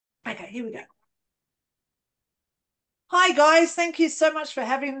Okay, here we go. Hi, guys. Thank you so much for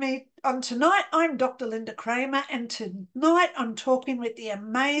having me on tonight. I'm Dr. Lynda Cramer, and tonight I'm talking with the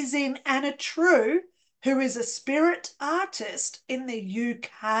amazing Anna True, who is a spirit artist in the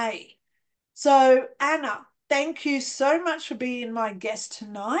UK. So, Anna, thank you so much for being my guest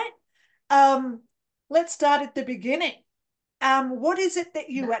tonight. Um, let's start at the beginning. What is it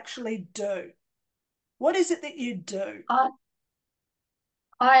that you actually do? What is it that you do? I,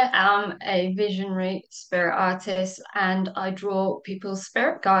 I am a visionary spirit artist and I draw people's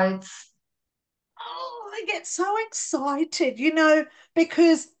spirit guides. Oh, I get so excited,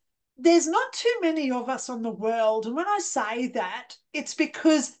 because there's not too many of us on the world. And when I say that, it's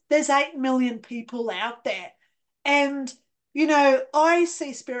because there's 8 million people out there. And, I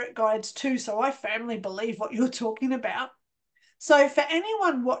see spirit guides too, so I firmly believe what you're talking about. So for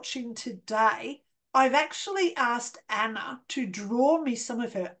anyone watching today, I've actually asked Anna to draw me some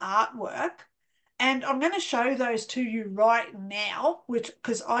of her artwork. And I'm going to show those to you right now, which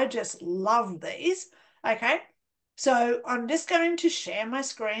because I just love these. Okay. So I'm just going to share my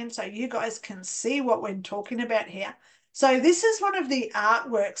screen so you guys can see what we're talking about here. So this is one of the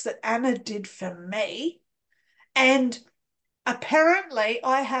artworks that Anna did for me. And apparently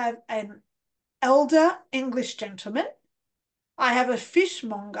I have an elder English gentleman, I have a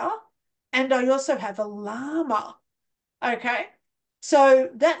fishmonger, and I also have a llama. Okay. So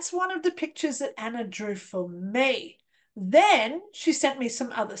that's one of the pictures that Anna drew for me. Then she sent me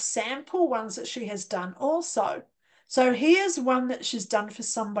some other sample ones that she has done also. So here's one that she's done for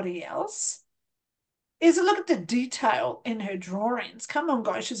somebody else. Is a look at the detail in her drawings. Come on,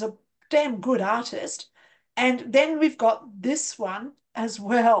 guys, she's a damn good artist. And then we've got this one as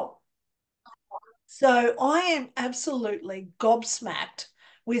well. So I am absolutely gobsmacked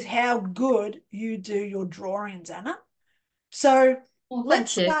with how good you do your drawings, Anna. So Well,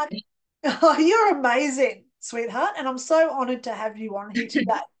 let's thank you. start. Oh, you're amazing, sweetheart. And I'm so honored to have you on here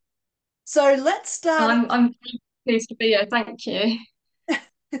today. So let's start. I'm pleased to be here. Thank you.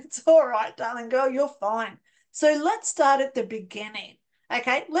 It's all right, darling girl. You're fine. So let's start at the beginning.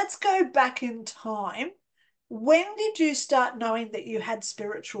 Okay, let's go back in time. When did you start knowing that you had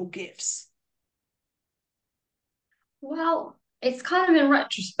spiritual gifts? Well, it's kind of in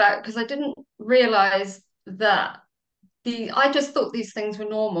retrospect because I didn't realize that I just thought these things were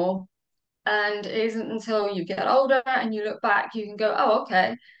normal. And it isn't until you get older and you look back, you can go, oh,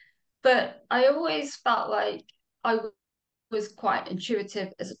 okay. But I always felt like I was quite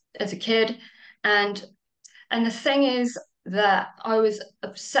intuitive as a kid. And And the thing is that I was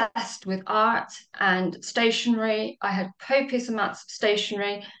obsessed with art and stationery. I had copious amounts of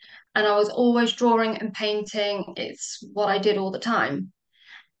stationery and I was always drawing and painting. It's what I did all the time.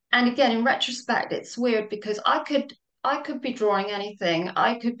 And again, in retrospect, it's weird because I could be drawing anything.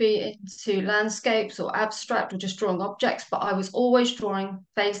 I could be into landscapes or abstract or just drawing objects, but I was always drawing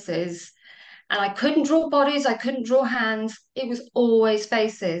faces. And I couldn't draw bodies, I couldn't draw hands. It was always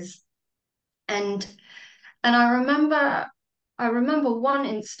faces. And and I remember one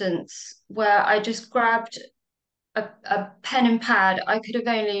instance where I just grabbed a pen and pad. I could have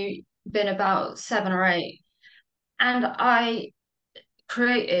only been about 7 or 8. And I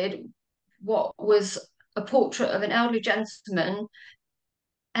created what was a portrait of an elderly gentleman.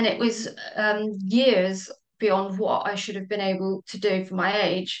 And it was years beyond what I should have been able to do for my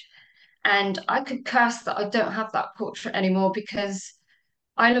age. And I could curse that I don't have that portrait anymore because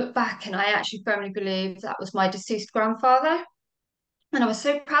I look back and I actually firmly believe that was my deceased grandfather. And I was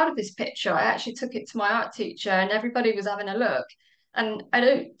so proud of this picture. I actually took it to my art teacher and everybody was having a look. And I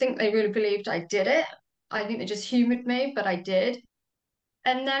don't think they really believed I did it. I think they just humored me, but I did.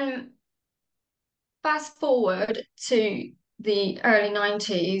 And then fast forward to the early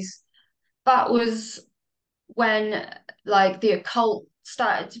 90s, that was when like the occult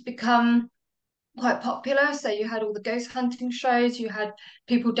started to become quite popular. So you had all the ghost hunting shows, you had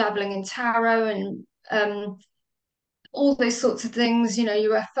people dabbling in tarot and all those sorts of things,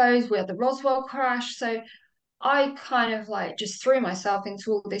 UFOs, we had the Roswell crash. So I kind of like just threw myself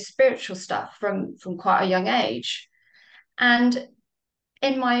into all this spiritual stuff from quite a young age. And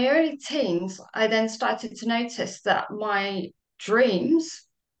in my early teens, I then started to notice that my dreams,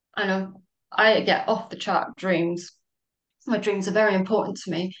 and I get off the chart dreams. My dreams are very important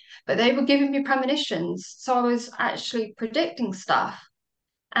to me, but they were giving me premonitions. So I was actually predicting stuff.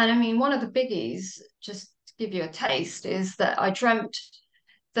 And I mean, one of the biggies, just to give you a taste, is that I dreamt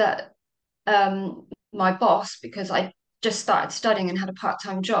that my boss, because I just started studying and had a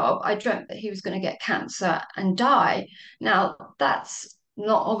part-time job, I dreamt that he was going to get cancer and die. Now, that's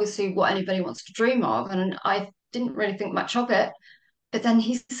not obviously what anybody wants to dream of, and I didn't really think much of it. But then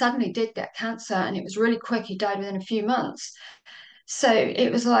he suddenly did get cancer, and it was really quick. He died within a few months. So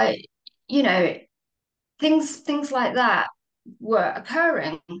it was like, you know, things like that were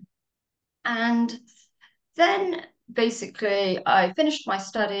occurring. And then basically I finished my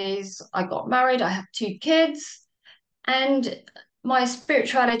studies, I got married, I have two kids, and my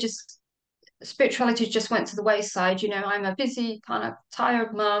spirituality just went to the wayside. I'm a busy, kind of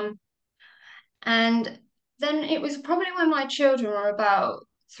tired mum. And then it was probably when my children were about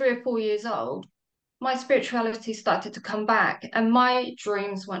 3 or 4 years old, my spirituality started to come back and my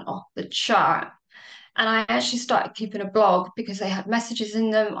dreams went off the chart. And I actually started keeping a blog because they had messages in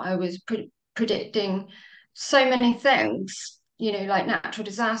them. I was predicting so many things, like natural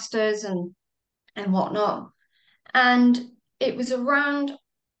disasters and whatnot. And it was around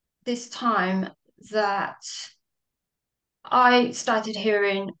this time that I started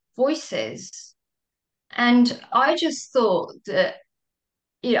hearing voices. And I just thought that,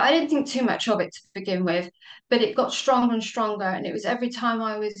 I didn't think too much of it to begin with, but it got stronger and stronger. And it was every time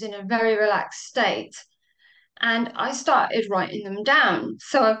I was in a very relaxed state. And I started writing them down.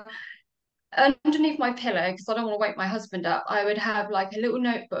 So underneath my pillow, because I don't want to wake my husband up, I would have like a little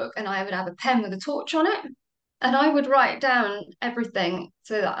notebook and I would have a pen with a torch on it. And I would write down everything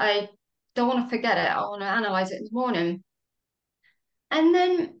so that I don't want to forget it. I want to analyze it in the morning. And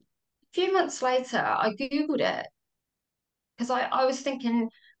then a few months later, I Googled it because I was thinking,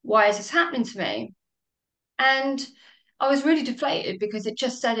 why is this happening to me? And I was really deflated because it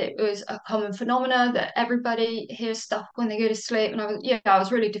just said it was a common phenomena that everybody hears stuff when they go to sleep. And I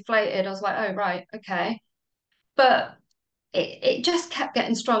was really deflated. I was like, oh, right, okay. But it just kept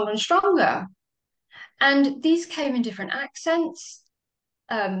getting stronger and stronger. And these came in different accents,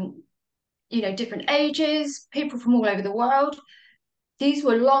 um, different ages, people from all over the world. These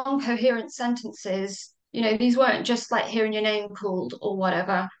were long, coherent sentences. These weren't just like hearing your name called or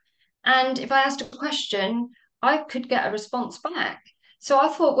whatever. And if I asked a question, I could get a response back. So I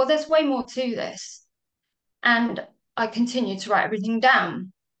thought, well, there's way more to this. And I continued to write everything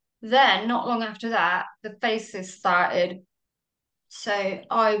down. Then, not long after that, the faces started. So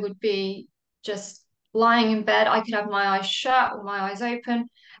I would be just lying in bed. I could have my eyes shut or my eyes open,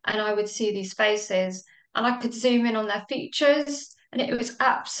 and I would see these faces, and I could zoom in on their features. And it was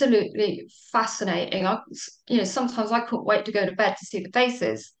absolutely fascinating. Sometimes I couldn't wait to go to bed to see the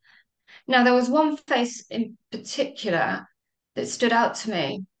faces. Now, there was one face in particular that stood out to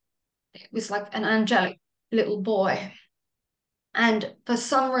me. It was like an angelic little boy. And for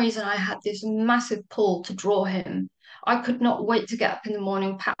some reason, I had this massive pull to draw him. I could not wait to get up in the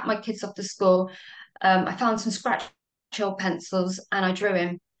morning, pack my kids off to school. I found some scratch old pencils and I drew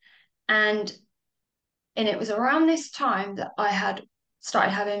him. And and it was around this time that I had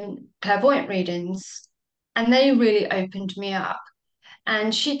started having clairvoyant readings, and they really opened me up.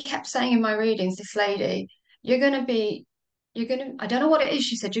 And she kept saying in my readings, this lady, you're going to be, I don't know what it is.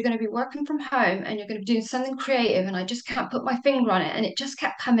 She said, you're going to be working from home and you're going to be doing something creative. And I just can't put my finger on it. And it just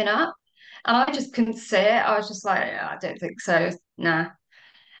kept coming up. And I just couldn't see it. I was just like, I don't think so. Nah.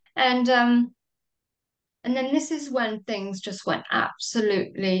 And, um, and then this is when things just went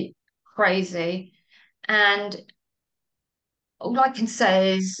absolutely crazy. And all I can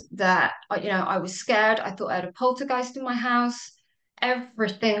say is that, I was scared. I thought I had a poltergeist in my house.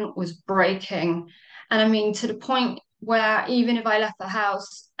 Everything was breaking. And I mean, to the point where even if I left the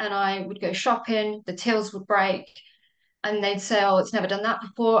house and I would go shopping, the tills would break and they'd say, oh, it's never done that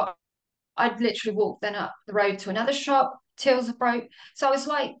before. I'd literally walk then up the road to another shop, tills have broke. So I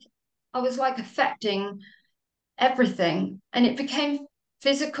was like affecting everything. And it became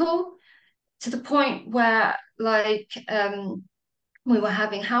physical to the point where we were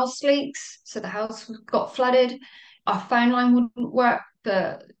having house leaks, so the house got flooded. Our phone line wouldn't work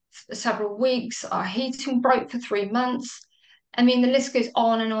for several weeks. Our heating broke for 3 months. I mean, the list goes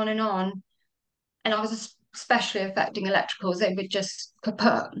on and on and on. And I was especially affecting electricals; they would just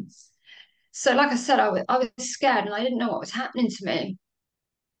kaput. So, like I said, I was scared and I didn't know what was happening to me.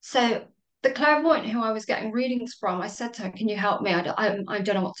 So, the clairvoyant who I was getting readings from, I said to her, "Can you help me? I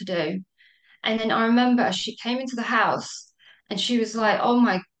don't know what to do." And then I remember she came into the house and she was like, oh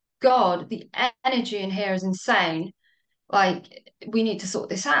my God, the energy in here is insane. Like, we need to sort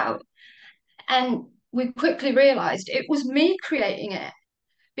this out. And we quickly realized it was me creating it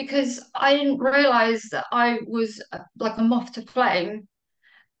because I didn't realize that I was like a moth to flame,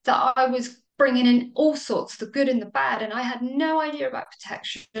 that I was bringing in all sorts, the good and the bad. And I had no idea about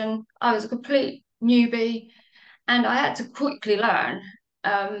protection. I was a complete newbie and I had to quickly learn.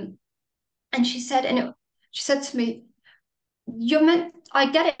 Um, and she said to me, you're meant,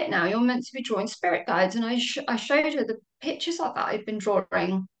 I get it now, you're meant to be drawing spirit guides. And I showed her the pictures like that I'd been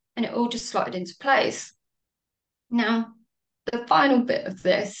drawing, and it all just slotted into place. Now, the final bit of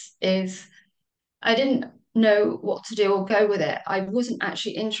this is I didn't know what to do or go with it. I wasn't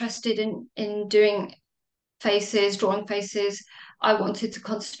actually interested in doing faces, drawing faces. I wanted to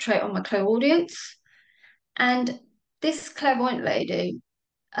concentrate on my clairaudience. And this clairvoyant lady,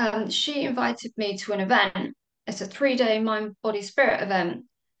 she invited me to an event. It's a 3 day mind, body, spirit event.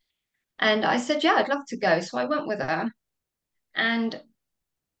 And I said, yeah, I'd love to go. So I went with her. And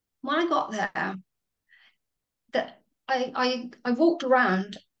when I got there, that I walked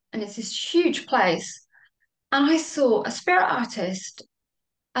around and it's this huge place. And I saw a spirit artist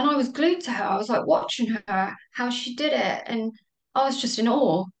and I was glued to her. I was like watching her, how she did it. And I was just in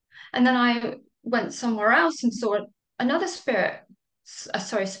awe. And then I went somewhere else and saw another spirit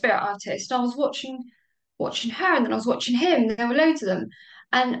artist. And I was watching her and then I was watching him. There were loads of them.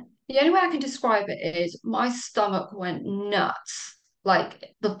 And the only way I can describe it is my stomach went nuts.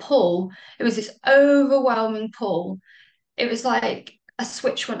 Like the pull, it was this overwhelming pull. It was like a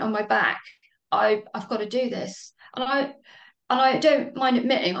switch went on my back. I've got to do this. And I don't mind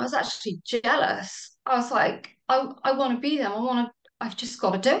admitting I was actually jealous. I was like, I want to be them. I've just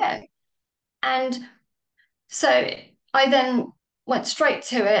got to do it. And so I then went straight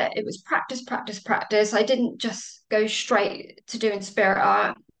to it. It was practice, practice, practice. I didn't just go straight to doing spirit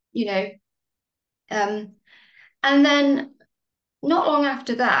art, you know. Um, and then not long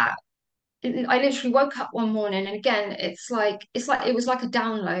after that, I literally woke up one morning and again, it's like it was like a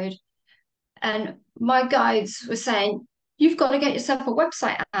download. And my guides were saying, you've got to get yourself a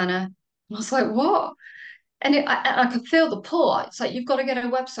website, Anna. And I was like, what? And I could feel the pull. It's like, you've got to get a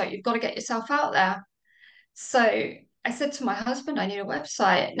website, you've got to get yourself out there. So I said to my husband, I need a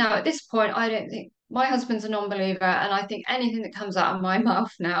website. Now, at this point, I don't think my husband's a non-believer, and I think anything that comes out of my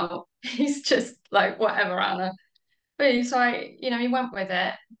mouth now, he's just like, whatever, Anna. But so he went with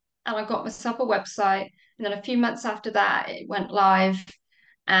it, and I got myself a website. And then a few months after that, it went live,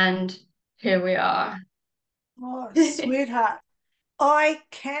 and here we are. Oh, sweetheart, I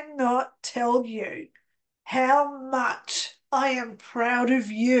cannot tell you how much I am proud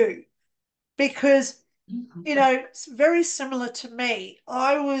of you because, it's very similar to me.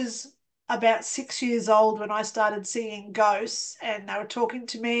 I was about 6 years old when I started seeing ghosts and they were talking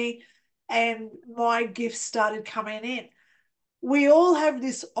to me and my gifts started coming in. We all have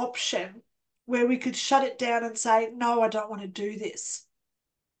this option where we could shut it down and say, no, I don't want to do this.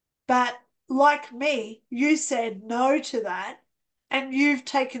 But like me, you said no to that and you've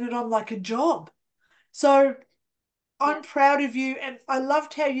taken it on like a job. So I'm Yeah. proud of you, and I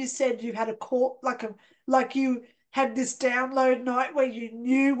loved how you said you had a call, like you had this download night where you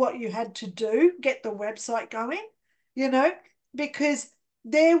knew what you had to do, get the website going, you know, because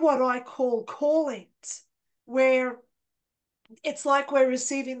they're what I call callings, where it's like we're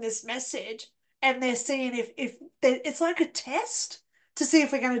receiving this message and they're seeing if it's like a test to see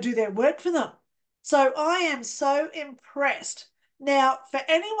if we're going to do their work for them. So I am so impressed. Now, for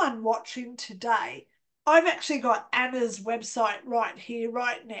anyone watching today, I've actually got Anna's website right here,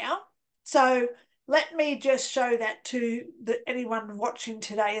 right now. So let me just show that to anyone watching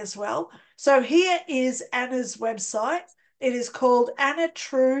today as well. So here is Anna's website. It is called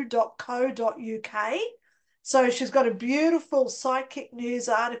annatrew.co.uk. So she's got a beautiful psychic news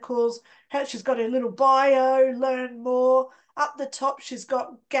articles. She's got a little bio, learn more. Up the top, she's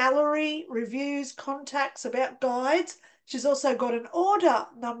got gallery, reviews, contacts about guides. She's also got an order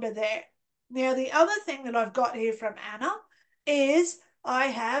number there. Now, the other thing that I've got here from Anna is I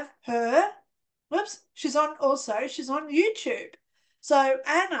have her, whoops, she's on YouTube. So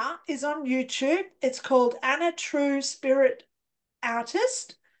Anna is on YouTube. It's called Anna True Spirit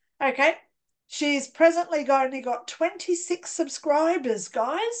Artist. Okay. She's presently only got 26 subscribers,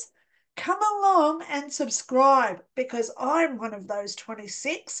 guys. Come along and subscribe because I'm one of those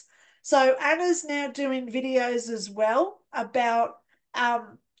 26. So Anna's now doing videos as well about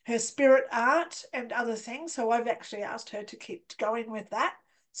her spirit art and other things. So I've actually asked her to keep going with that.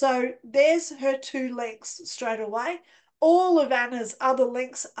 So there's her two links straight away. All of Anna's other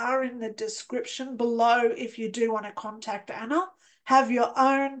links are in the description below if you do want to contact Anna. Have your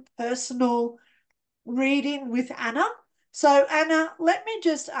own personal reading with Anna. So, Anna, let me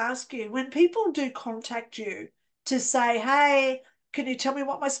just ask you when people do contact you to say, hey, can you tell me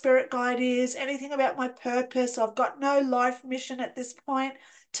what my spirit guide is? Anything about my purpose? I've got no life mission at this point.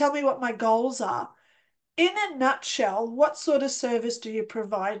 Tell me what my goals are. In a nutshell, what sort of service do you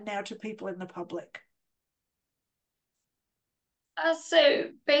provide now to people in the public? So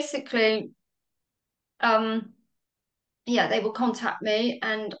basically, um, yeah, they will contact me,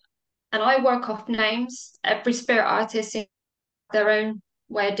 and I work off names. Every spirit artist has their own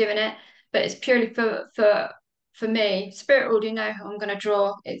way of doing it, but it's purely for me. Spirit already know who I'm going to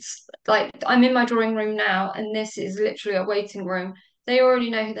draw. It's like I'm in my drawing room now, and this is literally a waiting room. They already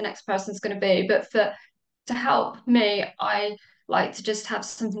know who the next person's going to be, but for to help me, I like to just have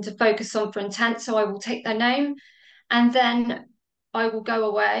something to focus on for intent. So I will take their name, and then I will go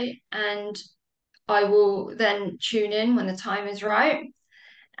away, and I will then tune in when the time is right.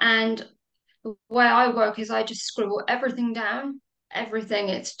 And the way I work is I just scribble everything down, everything.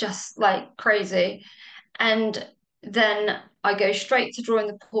 It's just like crazy. And then I go straight to drawing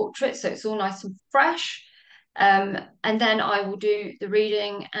the portrait, so it's all nice and fresh. And then I will do the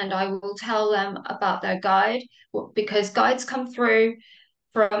reading, and I will tell them about their guide, because guides come through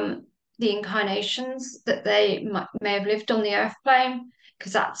from the incarnations that they may have lived on the earth plane,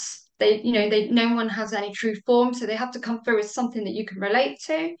 because that's they, no one has any true form, so they have to come through as something that you can relate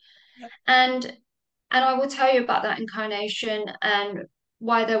to. Yep. And I will tell you about that incarnation and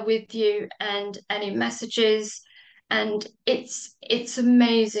why they're with you and any messages. And it's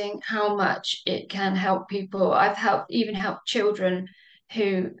amazing how much it can help people. I've helped children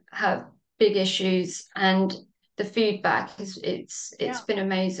who have big issues, and the feedback is it's Yeah. been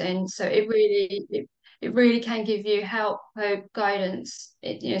amazing. So it really can give you help, hope, guidance.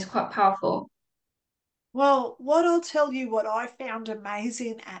 It's quite powerful. Well, what I'll tell you, what I found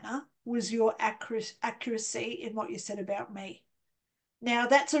amazing, Anna, was your accuracy in what you said about me. Now,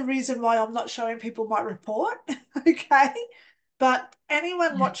 that's a reason why I'm not showing people my report, okay? But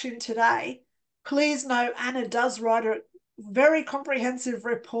anyone Yeah. watching today, please know Anna does write a very comprehensive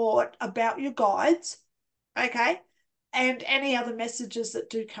report about your guides, okay? And any other messages that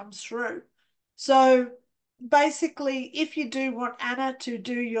do come through. So basically, if you do want Anna to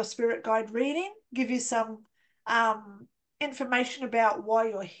do your spirit guide reading, give you some information about why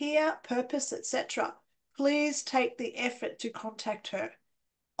you're here, purpose, etc., please take the effort to contact her.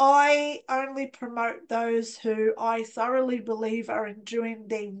 I only promote those who I thoroughly believe are doing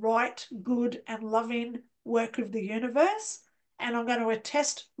the right, good, and loving work of the universe. And I'm going to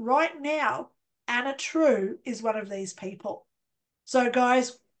attest right now, Anna True is one of these people. So,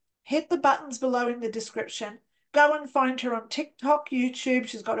 guys, hit the buttons below in the description. Go and find her on TikTok, YouTube.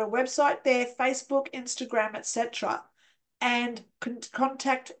 She's got her website there, Facebook, Instagram, etc. And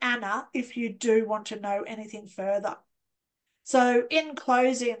contact Anna if you do want to know anything further. So, in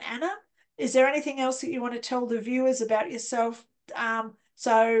closing, Anna, is there anything else that you want to tell the viewers about yourself?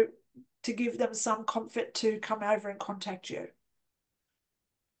 So, to give them some comfort to come over and contact you.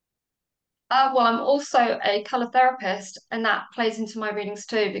 Well, I'm also a color therapist, and that plays into my readings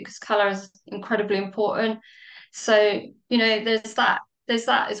too, because color is incredibly important. So, there's that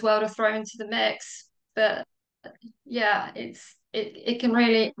as well to throw into the mix. But yeah, it can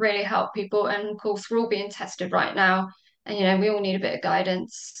really, really help people. And of course, we're all being tested right now, and we all need a bit of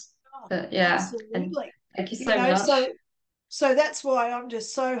guidance. Oh, But yeah, and absolutely. thank you You so know, much. so that's why I'm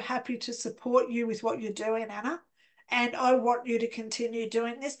just so happy to support you with what you're doing, Anna. And I want you to continue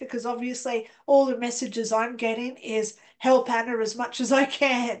doing this because obviously all the messages I'm getting is help Anna as much as I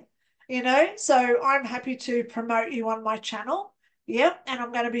can, So I'm happy to promote you on my channel. Yep. And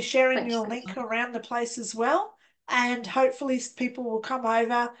I'm going to be sharing Thank you your so link much. around the place as well. And hopefully people will come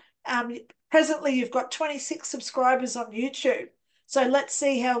over. Um, Presently, you've got 26 subscribers on YouTube. So let's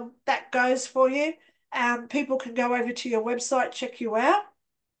see how that goes for you. People can go over to your website, check you out.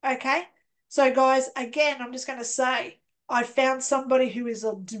 Okay. So, guys, again, I'm just going to say I found somebody who is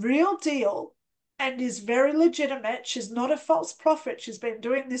a real deal and is very legitimate. She's not a false prophet. She's been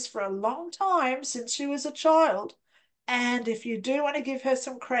doing this for a long time since she was a child. And if you do want to give her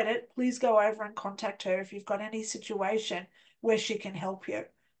some credit, please go over and contact her if you've got any situation where she can help you.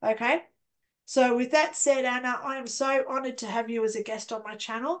 Okay. So, with that said, Anna, I am so honored to have you as a guest on my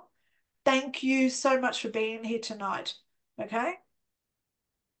channel. Thank you so much for being here tonight. Okay.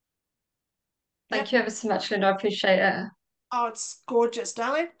 Thank Yep. you ever so much, Linda. I appreciate it. Oh, it's gorgeous,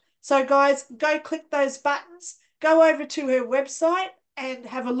 darling. So, guys, go click those buttons. Go over to her website and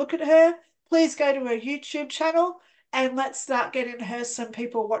have a look at her. Please go to her YouTube channel and let's start getting her some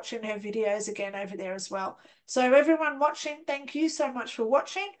people watching her videos again over there as well. So, everyone watching, thank you so much for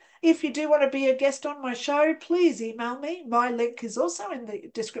watching. If you do want to be a guest on my show, please email me. My link is also in the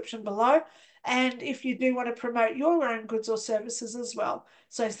description below. And if you do want to promote your own goods or services as well.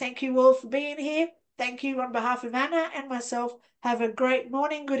 So, thank you all for being here. Thank you on behalf of Anna and myself. Have a great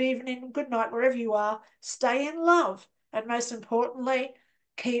morning, good evening, good night, wherever you are. Stay in love. And most importantly,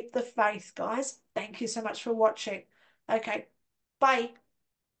 keep the faith, guys. Thank you so much for watching. Okay, bye.